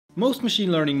Most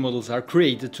machine learning models are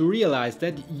created to realize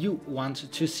that you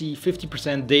want to see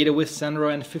 50% data with Sandro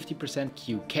and 50%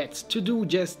 QCAT. To do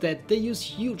just that, they use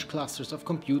huge clusters of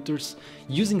computers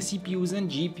using CPUs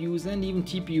and GPUs and even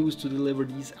TPUs to deliver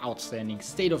these outstanding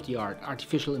state-of-the-art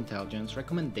artificial intelligence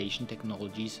recommendation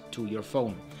technologies to your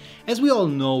phone. As we all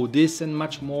know, this and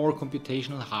much more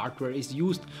computational hardware is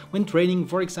used when training,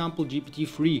 for example,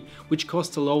 GPT-3, which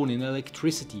costs alone in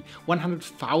electricity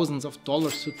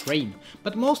 $100,000s to train.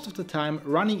 But most of the time,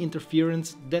 running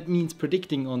interference, that means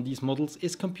predicting on these models,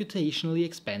 is computationally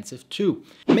expensive too.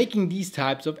 Making these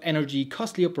types of energy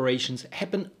costly operations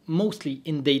happen mostly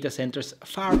in data centers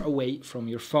far away from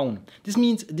your phone. This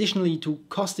means additionally to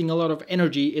costing a lot of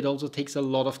energy, it also takes a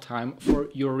lot of time for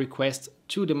your request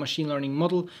to the machine learning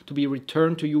model to be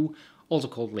returned to you, also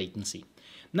called latency.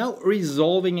 Now,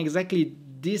 resolving exactly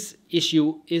this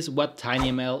issue is what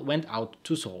Tinyml went out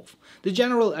to solve. The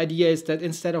general idea is that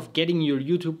instead of getting your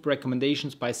YouTube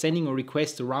recommendations by sending a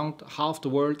request around half the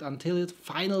world until it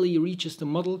finally reaches the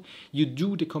model, you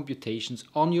do the computations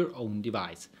on your own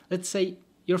device, let's say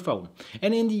your phone,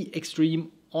 and in the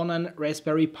extreme on a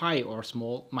Raspberry Pi or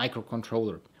small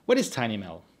microcontroller. What is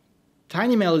Tinyml?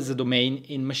 Tinyml is a domain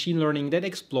in machine learning that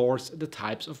explores the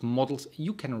types of models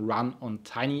you can run on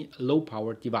tiny,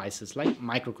 low-powered devices like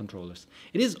microcontrollers.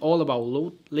 It is all about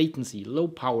low latency, low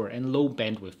power and low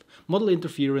bandwidth, model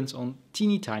interference on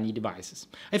teeny tiny devices.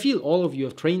 I feel all of you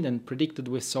have trained and predicted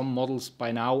with some models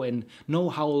by now and know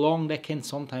how long that can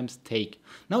sometimes take.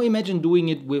 Now imagine doing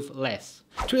it with less.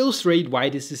 To illustrate why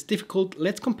this is difficult,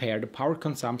 let's compare the power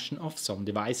consumption of some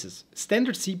devices.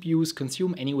 Standard CPUs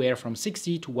consume anywhere from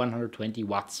 60 to 120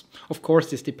 watts. Of course,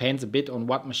 this depends a bit on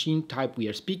what machine type we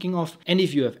are speaking of, and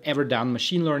if you have ever done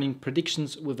machine learning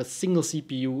predictions with a single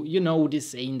CPU, you know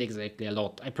this ain't exactly a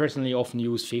lot. I personally often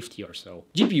use 50 or so.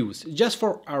 GPUs, just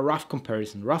for a rough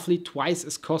comparison, roughly twice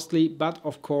as costly, but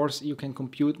of course you can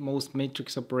compute most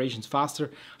matrix operations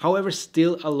faster, however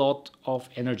still a lot of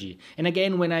energy. And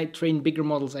again, when I train bigger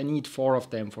models, I need 4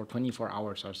 of them for 24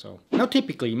 hours or so. Now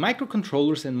typically,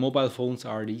 microcontrollers and mobile phones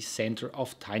are the center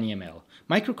of Tinyml.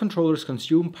 Microcontrollers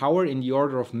consume power in the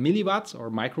order of milliwatts or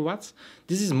microwatts.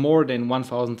 This is more than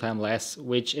 1000 times less,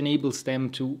 which enables them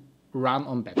to run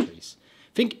on batteries.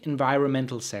 Think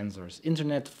environmental sensors,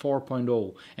 Internet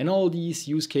 4.0, and all these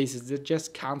use cases that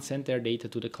just can't send their data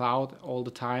to the cloud all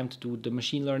the time to do the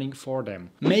machine learning for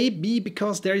them. Maybe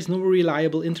because there is no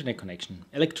reliable internet connection,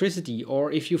 electricity,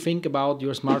 or if you think about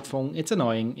your smartphone, it's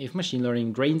annoying if machine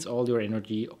learning drains all your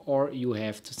energy or you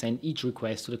have to send each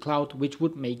request to the cloud, which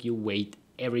would make you wait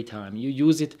every time you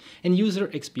use it, and user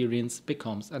experience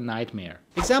becomes a nightmare.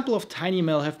 Examples of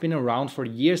Tinyml have been around for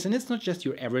years, and it's not just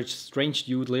your average strange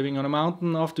dude living on a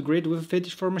mountain off the grid with a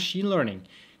fetish for machine learning.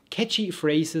 Catchy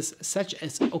phrases such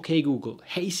as "OK Google,"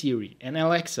 "Hey Siri," and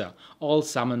 "Alexa" all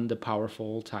summon the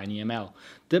powerful Tinyml.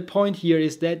 The point here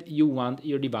is that you want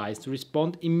your device to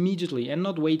respond immediately and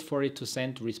not wait for it to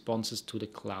send responses to the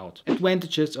cloud.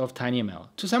 Advantages of Tinyml.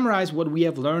 To summarize what we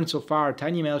have learned so far,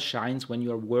 Tinyml shines when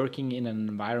you are working in an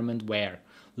environment where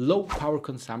low power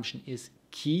consumption is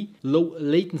key, low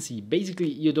latency. Basically,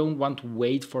 you don't want to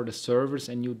wait for the servers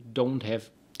and you don't have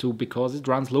to because it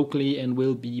runs locally and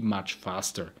will be much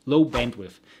faster. Low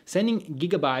bandwidth. Sending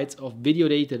gigabytes of video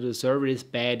data to the server is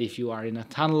bad if you are in a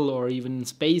tunnel or even in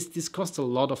space. This costs a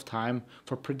lot of time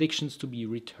for predictions to be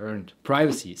returned.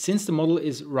 Privacy. Since the model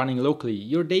is running locally,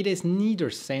 your data is neither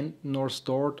sent nor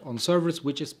stored on servers,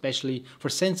 which especially for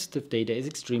sensitive data is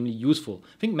extremely useful.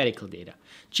 Think medical data.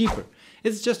 Cheaper.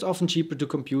 It's just often cheaper to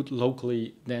compute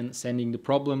locally than sending the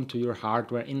problem to your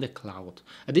hardware in the cloud.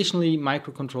 Additionally,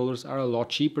 microcontrollers are a lot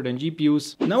cheaper than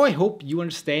GPUs. Now I hope you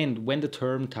understand when the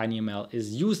term Tinyml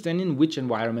is used and in which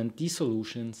environment these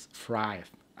solutions thrive.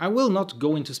 I will not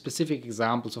go into specific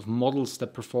examples of models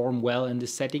that perform well in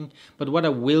this setting, but what I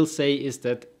will say is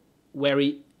that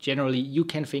very generally, you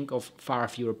can think of far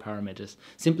fewer parameters,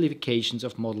 simplifications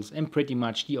of models, and pretty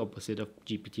much the opposite of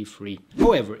GPT-3.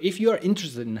 However, if you are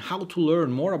interested in how to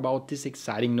learn more about this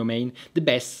exciting domain, the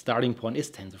best starting point is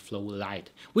TensorFlow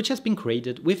Lite, which has been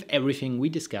created with everything we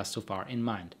discussed so far in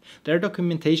mind. Their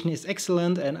documentation is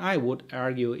excellent, and I would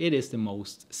argue it is the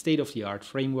most state-of-the-art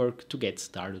framework to get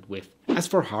started with. As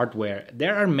for hardware,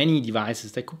 there are many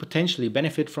devices that could potentially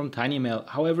benefit from Tinyml.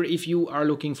 However, if you are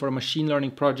looking for a machine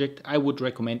learning project, I would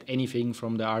recommend anything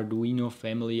from the Arduino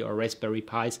family or Raspberry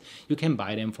Pis. You can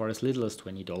buy them for as little as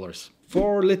 $20.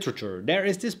 For literature, there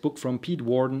is this book from Pete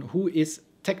Warden, who is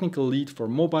technical lead for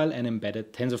mobile and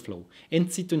embedded TensorFlow, and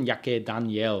Ntzitonyaque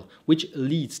Danielle, which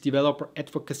leads developer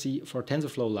advocacy for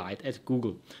TensorFlow Lite at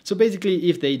Google. So basically,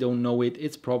 if they don't know it,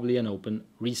 it's probably an open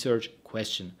research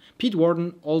question. Pete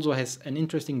Warden also has an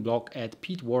interesting blog at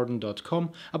petewarden.com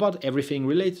about everything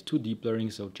related to deep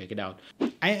learning, so check it out.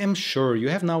 I am sure you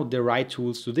have now the right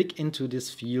tools to dig into this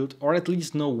field, or at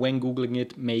least know when Googling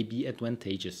it may be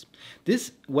advantageous.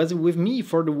 This was with me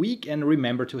for the week, and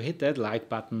remember to hit that like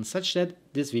button such that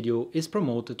this video is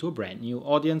promoted to a brand new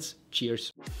audience.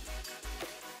 Cheers!